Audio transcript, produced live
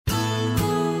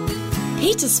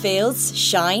Petersfield's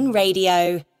Shine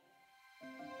Radio.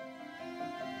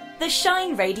 The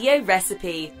Shine Radio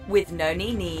recipe with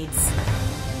Noni Needs.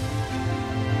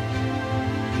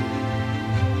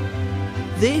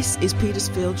 This is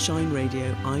Petersfield Shine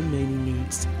Radio. I'm Noni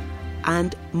Needs.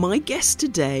 And my guest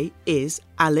today is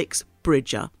Alex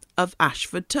Bridger of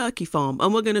Ashford Turkey Farm.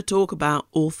 And we're going to talk about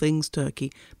all things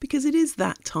turkey because it is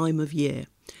that time of year.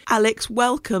 Alex,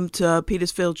 welcome to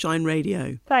Petersfield Shine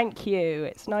Radio. Thank you.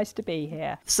 It's nice to be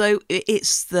here. So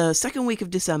it's the second week of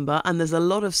December and there's a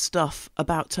lot of stuff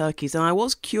about turkeys. And I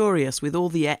was curious with all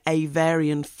the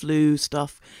avian flu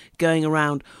stuff going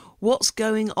around, what's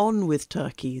going on with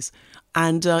turkeys?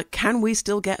 And can we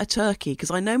still get a turkey?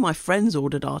 Because I know my friends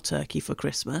ordered our turkey for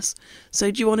Christmas.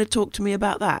 So do you want to talk to me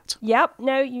about that? Yep.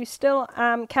 No, you still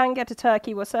can get a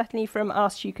turkey. Well, certainly from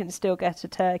us, you can still get a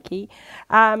turkey.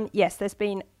 Yes, there's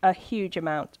been a huge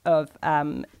amount of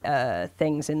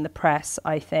things in the press,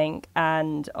 I think.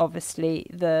 And obviously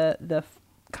the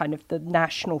kind of the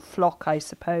national flock, I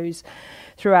suppose,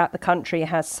 throughout the country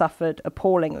has suffered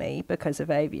appallingly because of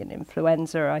avian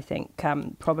influenza. I think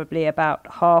probably about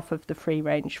half of the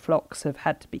free-range flocks have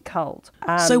had to be culled.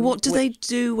 So what do they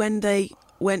do when they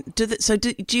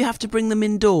do you have to bring them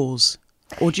indoors?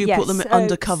 Or do you put them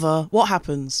under cover? What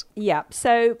happens? Yeah,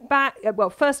 so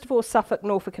first of all, Suffolk,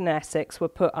 Norfolk and Essex were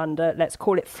put under, let's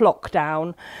call it flock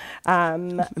down,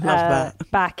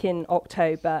 back in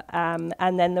October.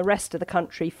 And then the rest of the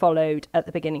country followed at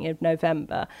the beginning of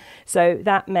November. So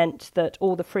that meant that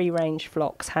all the free-range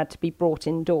flocks had to be brought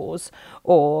indoors,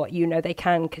 or, they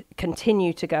can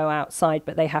continue to go outside,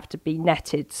 but they have to be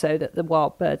netted so that the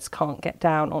wild birds can't get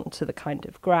down onto the kind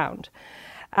of ground.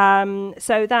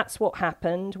 So that's what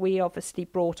happened. We obviously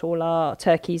brought all our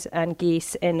turkeys and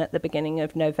geese in at the beginning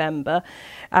of November.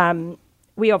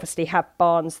 We obviously have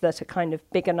barns that are kind of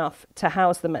big enough to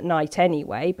house them at night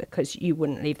anyway, because you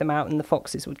wouldn't leave them out and the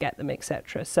foxes would get them,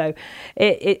 etc. So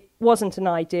it wasn't an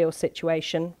ideal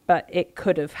situation, but it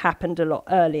could have happened a lot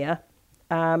earlier.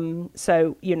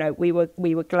 So, we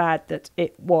were glad that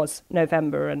it was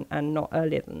November and not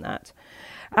earlier than that.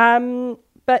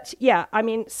 But yeah, I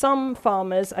mean, some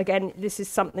farmers, again, this is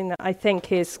something that I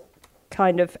think is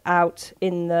kind of out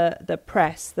in the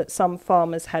press, that some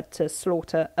farmers had to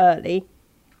slaughter early.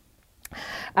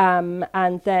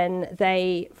 And then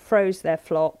they froze their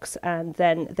flocks, and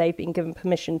then they've been given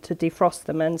permission to defrost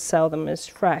them and sell them as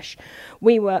fresh.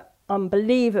 We were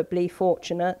unbelievably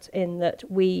fortunate in that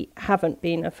we haven't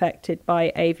been affected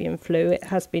by avian flu. It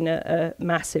has been a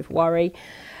massive worry.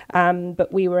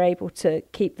 But we were able to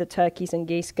keep the turkeys and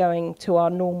geese going to our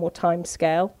normal time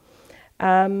scale.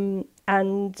 So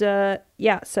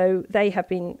they have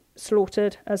been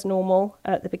slaughtered as normal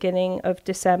at the beginning of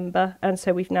December, and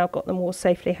so we've now got them all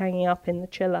safely hanging up in the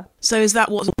chiller. So is that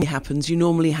what normally happens? You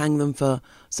normally hang them for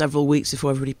several weeks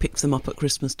before everybody picks them up at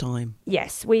Christmas time?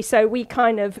 Yes, we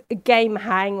kind of game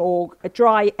hang, or a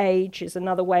dry age is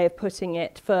another way of putting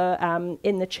it, for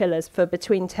in the chillers for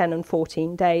between 10 and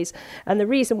 14 days. And the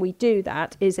reason we do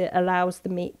that is it allows the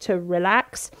meat to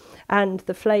relax and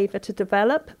the flavour to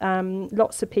develop.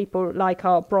 Lots of people like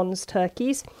our bronze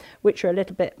turkeys, which are a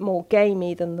little bit more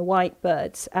gamey than the white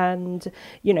birds, and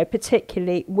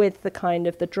particularly with the kind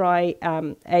of the dry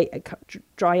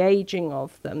aging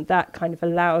of them, that kind of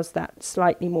allows that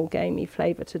slightly more gamey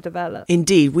flavour to develop.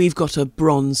 Indeed, we've got a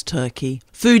bronze turkey.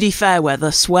 Foodie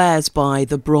Fairweather swears by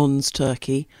the bronze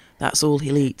turkey. That's all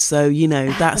he'll eat. So,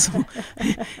 that's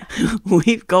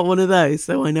we've got one of those.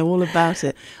 So I know all about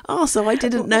it. Oh, so I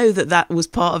didn't know that was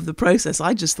part of the process.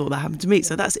 I just thought that happened to me.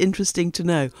 So that's interesting to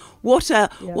know. What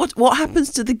happens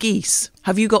to the geese?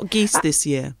 Have you got geese this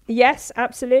year? Yes,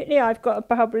 absolutely. I've got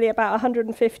probably about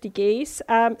 150 geese.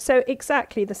 So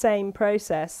exactly the same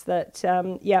process that,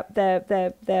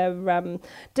 they're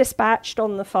dispatched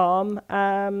on the farm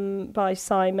by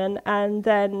Simon. And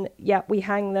then, we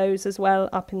hang those as well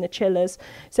up in the chillers.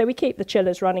 So we keep the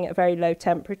chillers running at a very low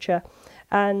temperature.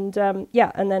 And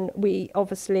and then we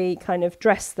obviously kind of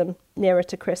dress them nearer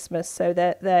to Christmas so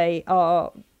that they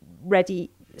are ready,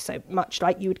 so much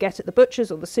like you would get at the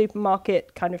butcher's or the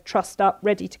supermarket, kind of trussed up,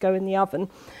 ready to go in the oven.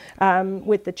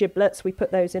 With the giblets, we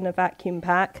put those in a vacuum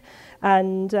pack,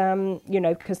 and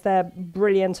because they're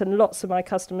brilliant, and lots of my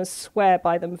customers swear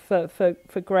by them for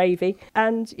gravy.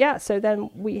 And so then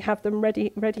we have them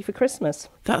ready for Christmas.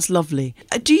 That's lovely.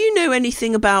 Do you know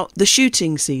anything about the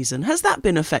shooting season? Has that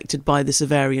been affected by this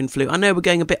avian flu? I know we're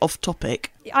going a bit off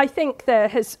topic. I think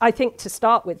to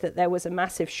start with, that there was a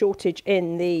massive shortage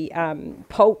in the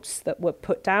poults that were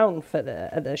put down for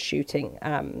the shooting,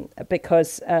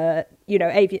 because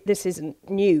this isn't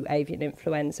new avian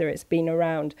influenza. It's been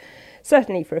around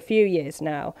certainly for a few years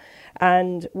now.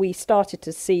 And we started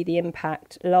to see the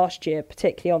impact last year,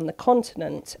 particularly on the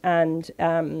continent, and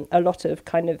a lot of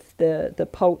kind of the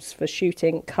poults for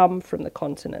shooting come from the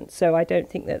continent. So I don't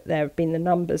think that there have been the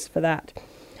numbers for that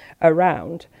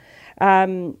around.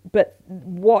 But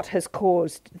what has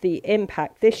caused the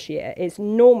impact this year is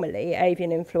normally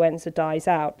avian influenza dies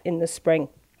out in the spring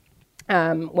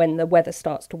when the weather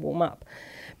starts to warm up.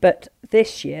 But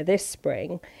this year, this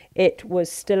spring, it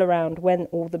was still around when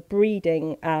all the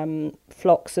breeding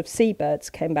flocks of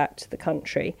seabirds came back to the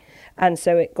country. And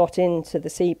so it got into the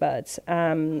seabirds,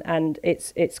 and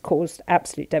it's caused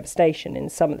absolute devastation in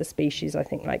some of the species, I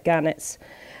think, like gannets.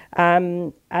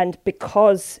 And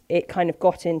because it kind of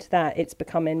got into that, it's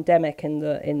become endemic in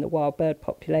the wild bird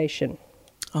population.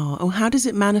 Oh, how does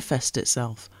it manifest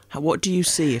itself? What do you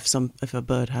see if a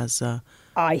bird has?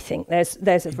 I think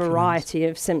there's a variety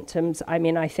of symptoms. I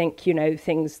mean, I think,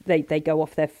 things, they go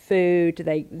off their food,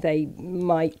 they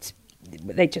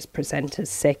just present as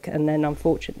sick, and then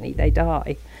unfortunately they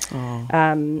die. Oh.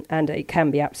 And it can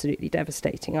be absolutely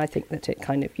devastating. I think that it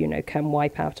kind of, can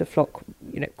wipe out a flock,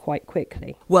 quite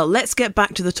quickly. Well, let's get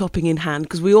back to the topic in hand,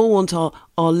 because we all want our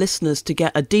listeners to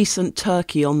get a decent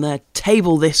turkey on their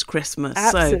table this Christmas.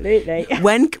 Absolutely. So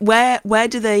where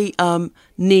do they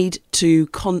need to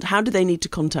how do they need to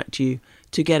contact you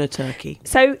to get a turkey?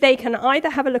 So they can either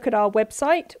have a look at our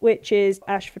website, which is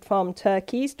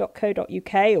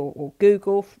ashfordfarmturkeys.co.uk, or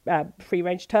Google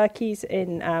free-range turkeys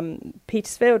in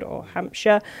Petersfield or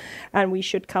Hampshire, and we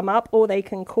should come up, or they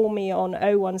can call me on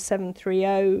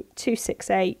 01730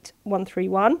 268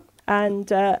 131.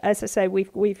 And as I say,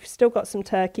 we've still got some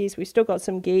turkeys, we've still got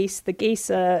some geese. The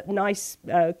geese are nice,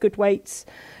 good weights,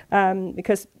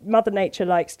 because Mother Nature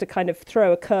likes to kind of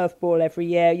throw a curveball every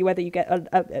year. Whether you get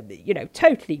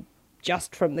totally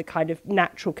just from the kind of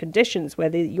natural conditions,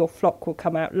 whether your flock will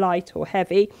come out light or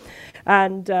heavy.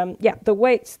 And the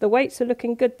weights are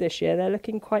looking good this year. They're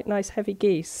looking quite nice, heavy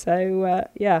geese. So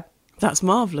that's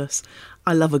marvellous.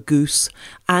 I love a goose.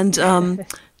 And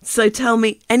so tell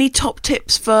me, any top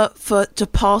tips for to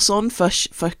pass on for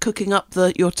cooking up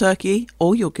your turkey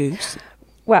or your goose?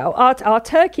 Well, our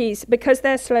turkeys, because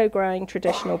they're slow-growing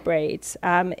traditional breeds,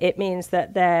 it means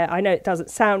that I know it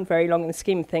doesn't sound very long in the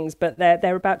scheme of things, but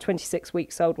they're about 26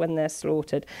 weeks old when they're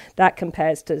slaughtered. That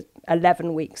compares to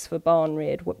 11 weeks for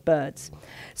barn-reared birds.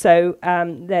 So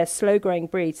they're slow-growing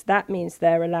breeds. That means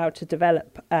they're allowed to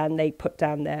develop, and they put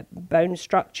down their bone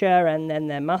structure and then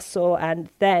their muscle, and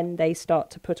then they start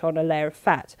to put on a layer of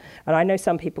fat. And I know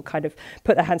some people kind of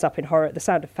put their hands up in horror at the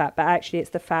sound of fat, but actually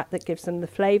it's the fat that gives them the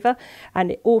flavour,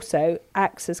 and it also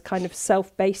acts as kind of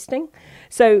self-basting.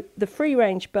 So the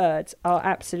free-range birds are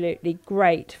absolutely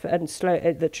great and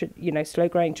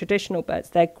slow-growing traditional birds.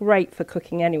 They're great for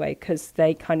cooking anyway, because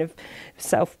they kind of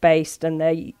self-based and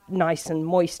they're nice and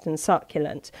moist and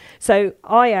succulent. So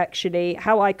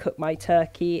how I cook my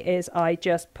turkey is I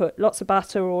just put lots of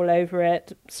butter all over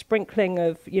it, sprinkling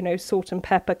of salt and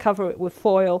pepper, cover it with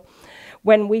foil.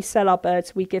 When we sell our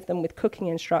birds, we give them with cooking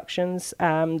instructions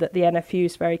that the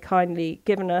NFU's very kindly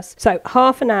given us. So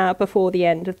half an hour before the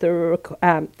end of the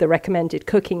recommended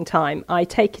cooking time, I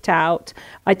take it out,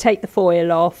 I take the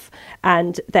foil off,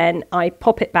 and then I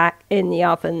pop it back in the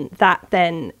oven. That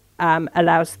then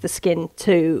allows the skin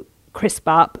to crisp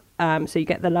up, so you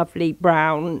get the lovely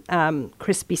brown,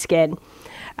 crispy skin.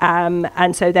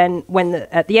 And so then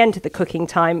at the end of the cooking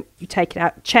time, you take it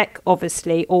out, check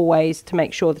obviously always to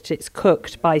make sure that it's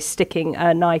cooked by sticking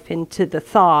a knife into the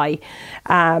thigh.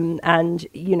 And,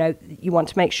 you want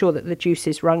to make sure that the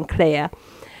juices run clear.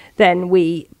 Then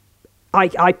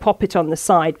I pop it on the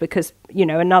side because,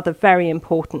 another very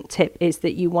important tip is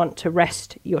that you want to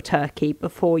rest your turkey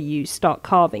before you start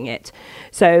carving it.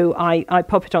 So I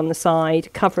pop it on the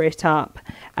side, cover it up,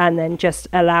 and then just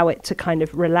allow it to kind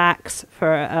of relax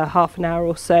for a half an hour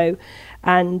or so,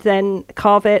 and then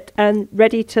carve it and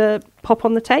ready to pop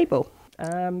on the table.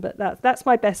 But that's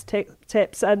my best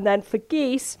tips. And then for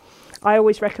geese, I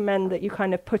always recommend that you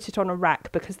kind of put it on a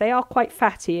rack because they are quite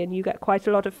fatty and you get quite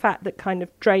a lot of fat that kind of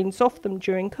drains off them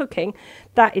during cooking.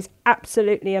 That is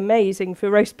absolutely amazing for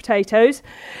roast potatoes.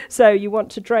 So you want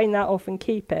to drain that off and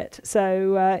keep it.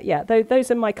 So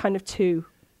those are my kind of two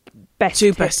best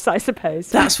tips, I suppose.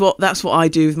 That's what I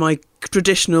do with my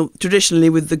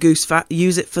traditionally with the goose fat.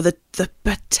 Use it for the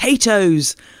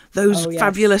potatoes. Those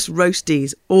fabulous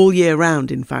roasties all year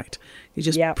round, in fact. You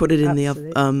just put it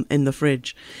in the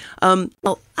fridge.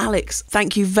 Well, Alex,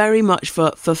 thank you very much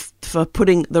for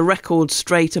putting the record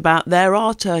straight about there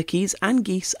are turkeys and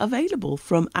geese available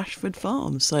from Ashford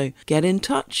Farm. So get in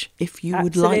touch if you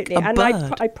would like a bird.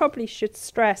 And I probably should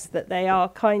stress that they are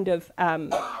kind of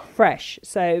fresh.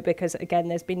 So because, again,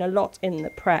 there's been a lot in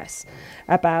the press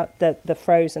about the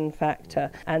frozen factor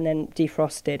and then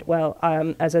defrosted. Well,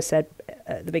 as I said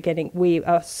at the beginning, we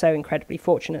are so incredibly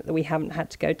fortunate that we haven't had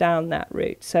to go down that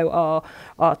route. So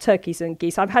our turkeys and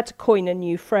geese, I've had to coin a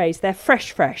new phrase. They're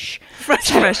fresh. Fresh.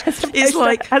 It's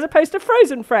like as opposed to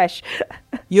frozen fresh.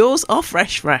 Yours are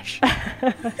fresh.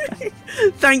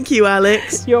 Thank you,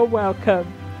 Alex. You're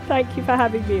welcome. Thank you for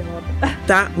having me on.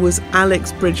 That was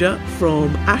Alex Bridger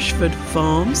from Ashford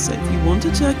Farm. So if you want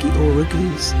a turkey or a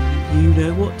goose, you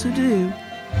know what to do.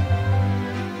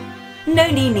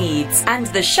 Noni Needs and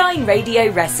the Shine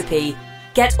Radio recipe.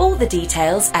 Get all the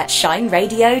details at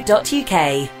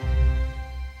shineradio.uk.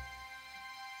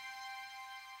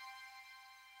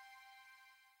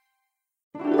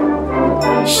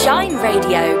 Shine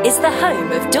Radio is the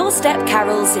home of doorstep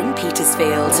carols in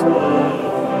Petersfield.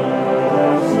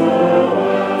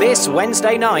 This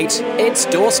Wednesday night, it's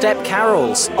Doorstep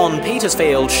Carols on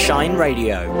Petersfield Shine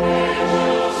Radio.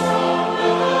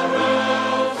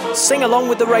 Sing along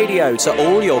with the radio to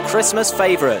all your Christmas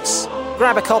favourites.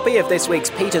 Grab a copy of this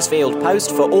week's Petersfield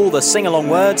Post for all the sing-along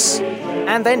words,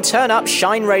 and then turn up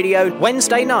Shine Radio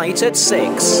Wednesday night at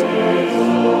 6.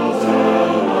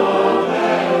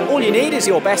 All you need is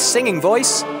your best singing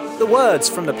voice, the words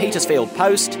from the Petersfield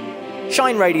Post,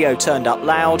 Shine Radio turned up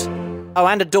loud,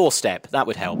 and a doorstep, that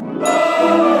would help.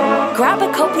 Grab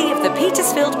a copy of the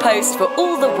Petersfield Post for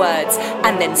all the words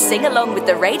and then sing along with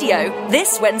the radio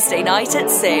this Wednesday night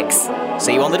at 6.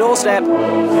 See you on the doorstep.